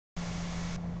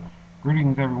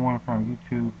Greetings everyone from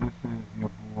YouTube. This is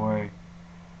your boy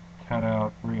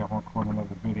Ted3. I'm recording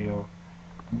another video.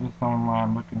 I'm just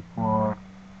online looking for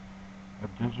a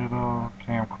digital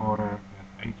camcorder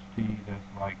that's HD that's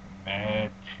like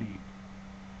mad cheap.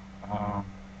 Um,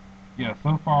 yeah,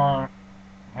 so far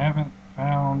I haven't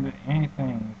found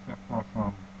anything except for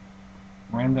some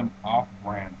random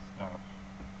off-brand stuff,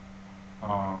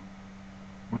 um,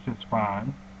 which is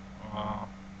fine.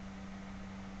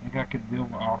 I think I could deal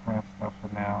with off-brand stuff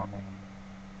for now. I mean,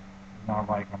 it's not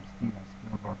like I'm Steven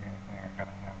Spielberg or anything. I gotta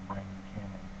have brand new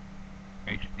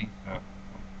Canon HD stuff.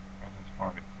 I just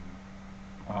farted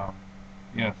too.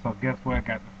 Yeah. So guess what? I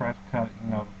got the fresh cut.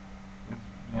 It's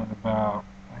been about.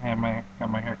 Got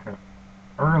my hair cut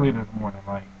early this morning.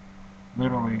 Like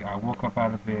literally, I woke up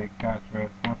out of bed, got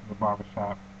dressed, went to the barber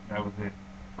shop. That was it.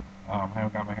 I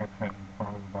haven't got my hair cut in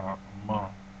probably about a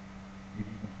month. As you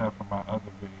can tell from my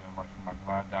other video, like from my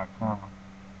glide.com.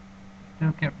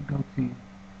 Still kept the goatee.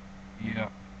 Yeah.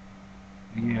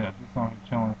 Yeah, just on here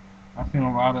chilling. I've seen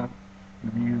a lot of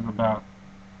reviews about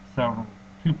several,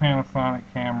 two Panasonic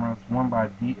cameras, one by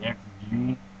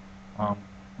DXG, um,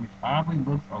 which oddly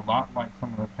looks a lot like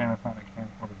some of the Panasonic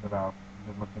camcorders that I've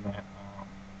been looking at.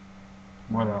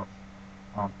 What else?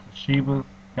 Toshiba's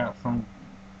got some,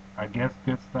 I guess,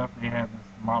 good stuff. They have this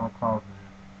model called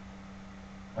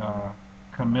the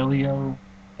Camilio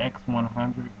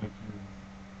X100, which is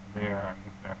I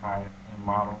guess, their highest end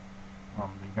model.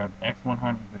 They got the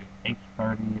X100, the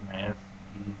H30, and the SE10,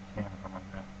 something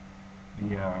like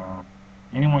that.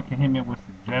 Anyone can hit me with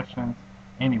suggestions.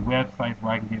 Any websites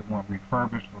where I can get one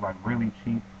refurbished for like really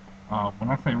cheap. When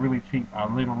I say really cheap,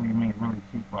 I literally mean really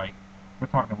cheap. Like we're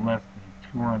talking less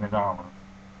than $200,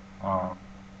 uh,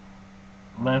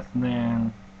 less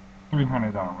than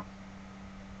 $300.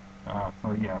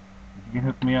 So yeah, if you can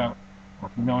hook me up, or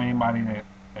if you know anybody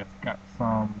that's got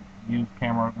some used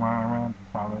camera lying around,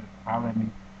 just holler at me,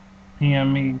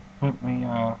 PM me, put me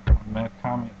in the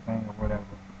comment